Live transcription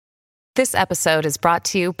This episode is brought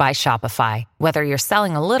to you by Shopify. Whether you're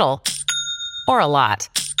selling a little or a lot,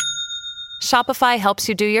 Shopify helps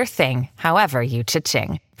you do your thing, however you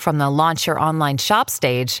cha-ching. From the launch your online shop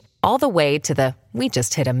stage, all the way to the we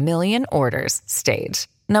just hit 1 million orders stage.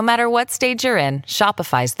 No matter what stage you're in,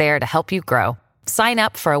 Shopify's there to help you grow. Sign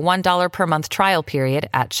up for a $1 per month trial period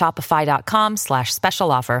at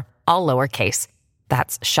shopify.com/special offer, all lowercase.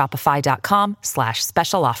 That's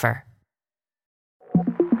shopify.com/special offer.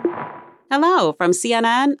 Hello, from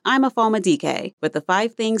CNN, I'm Afoma DK with the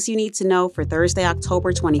 5 things you need to know for Thursday,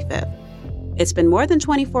 October 25th. It's been more than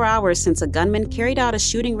 24 hours since a gunman carried out a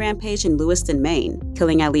shooting rampage in Lewiston, Maine,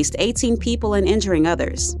 killing at least 18 people and injuring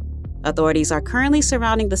others. Authorities are currently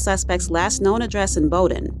surrounding the suspect's last known address in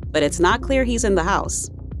Bowdoin, but it's not clear he's in the house.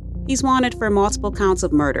 He's wanted for multiple counts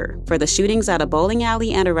of murder for the shootings at a bowling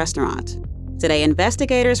alley and a restaurant. Today,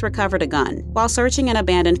 investigators recovered a gun while searching an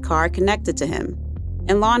abandoned car connected to him.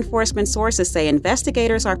 And law enforcement sources say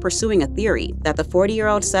investigators are pursuing a theory that the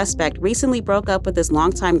 40-year-old suspect recently broke up with his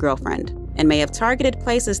longtime girlfriend and may have targeted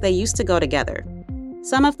places they used to go together.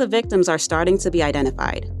 Some of the victims are starting to be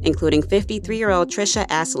identified, including 53-year-old Trisha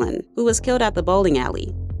Aslin, who was killed at the bowling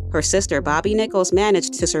alley. Her sister, Bobby Nichols,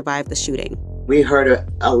 managed to survive the shooting. We heard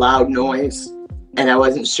a loud noise, and I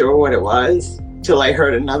wasn't sure what it was till I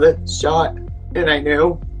heard another shot, and I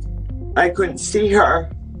knew. I couldn't see her,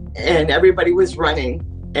 and everybody was running,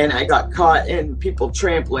 and I got caught in people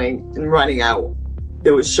trampling and running out.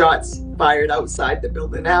 There was shots fired outside the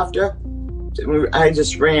building after. I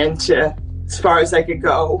just ran to as far as I could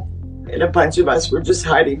go, and a bunch of us were just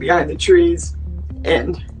hiding behind the trees.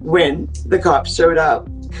 And when the cops showed up,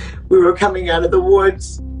 we were coming out of the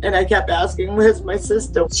woods, and I kept asking, "Where's my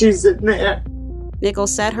sister? She's in there."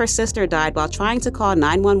 Nichols said her sister died while trying to call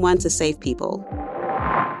 911 to save people.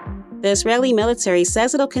 The Israeli military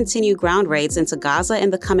says it'll continue ground raids into Gaza in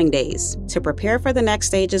the coming days to prepare for the next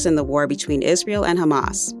stages in the war between Israel and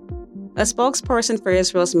Hamas. A spokesperson for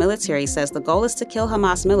Israel's military says the goal is to kill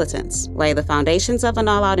Hamas militants, lay the foundations of an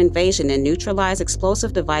all-out invasion, and neutralize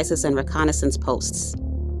explosive devices and reconnaissance posts.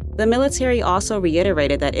 The military also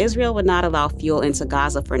reiterated that Israel would not allow fuel into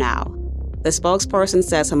Gaza for now. The spokesperson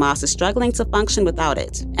says Hamas is struggling to function without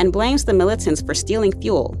it and blames the militants for stealing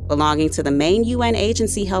fuel belonging to the Maine UN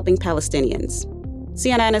agency helping Palestinians.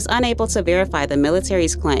 CNN is unable to verify the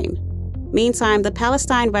military's claim. Meantime, the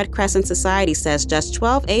Palestine Red Crescent Society says just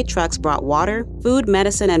 12 aid trucks brought water, food,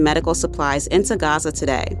 medicine, and medical supplies into Gaza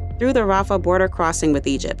today through the Rafah border crossing with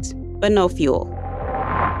Egypt, but no fuel.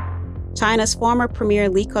 China's former premier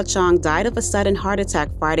Li Keqiang died of a sudden heart attack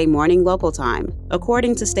Friday morning local time,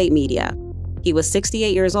 according to state media. He was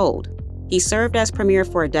 68 years old. He served as premier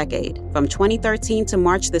for a decade, from 2013 to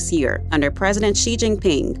March this year, under President Xi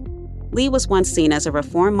Jinping. Li was once seen as a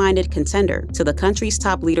reform-minded contender to the country's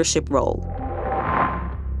top leadership role.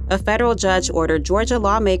 A federal judge ordered Georgia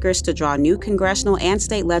lawmakers to draw new congressional and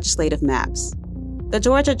state legislative maps. The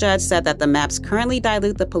Georgia judge said that the maps currently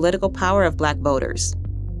dilute the political power of Black voters.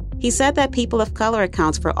 He said that people of color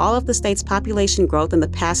accounts for all of the state's population growth in the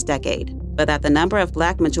past decade, but that the number of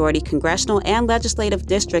Black majority congressional and legislative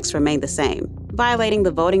districts remained the same, violating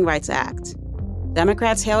the Voting Rights Act.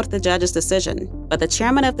 Democrats hailed the judge's decision, but the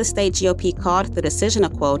chairman of the state GOP called the decision a,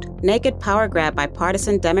 quote, naked power grab by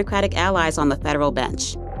partisan Democratic allies on the federal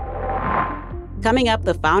bench. Coming up,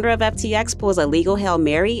 the founder of FTX pulls a legal Hail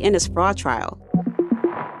Mary in his fraud trial.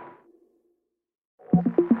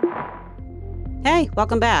 Hey,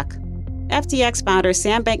 welcome back. FTX founder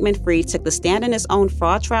Sam Bankman-Fried took the stand in his own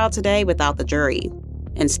fraud trial today without the jury.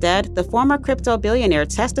 Instead, the former crypto billionaire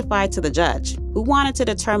testified to the judge, who wanted to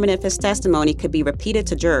determine if his testimony could be repeated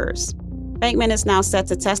to jurors. Bankman is now set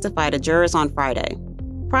to testify to jurors on Friday.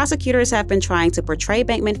 Prosecutors have been trying to portray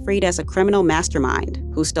Bankman-Fried as a criminal mastermind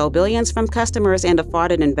who stole billions from customers and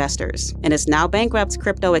defrauded investors, and is now bankrupt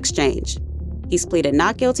crypto exchange. He's pleaded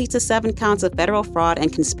not guilty to 7 counts of federal fraud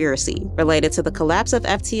and conspiracy related to the collapse of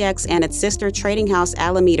FTX and its sister trading house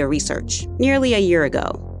Alameda Research nearly a year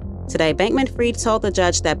ago. Today, Bankman-Fried told the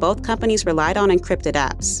judge that both companies relied on encrypted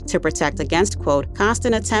apps to protect against, quote,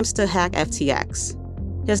 constant attempts to hack FTX.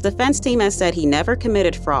 His defense team has said he never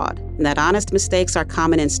committed fraud and that honest mistakes are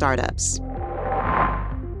common in startups.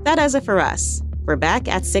 That does it for us. We're back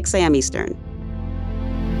at 6 a.m. Eastern.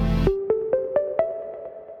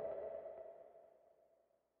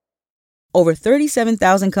 Over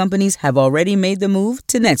 37,000 companies have already made the move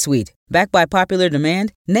to NetSuite. Backed by popular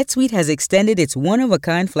demand, NetSuite has extended its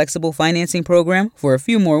one-of-a-kind flexible financing program for a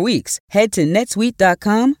few more weeks. Head to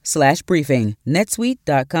netsuite.com/briefing.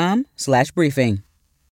 netsuite.com/briefing.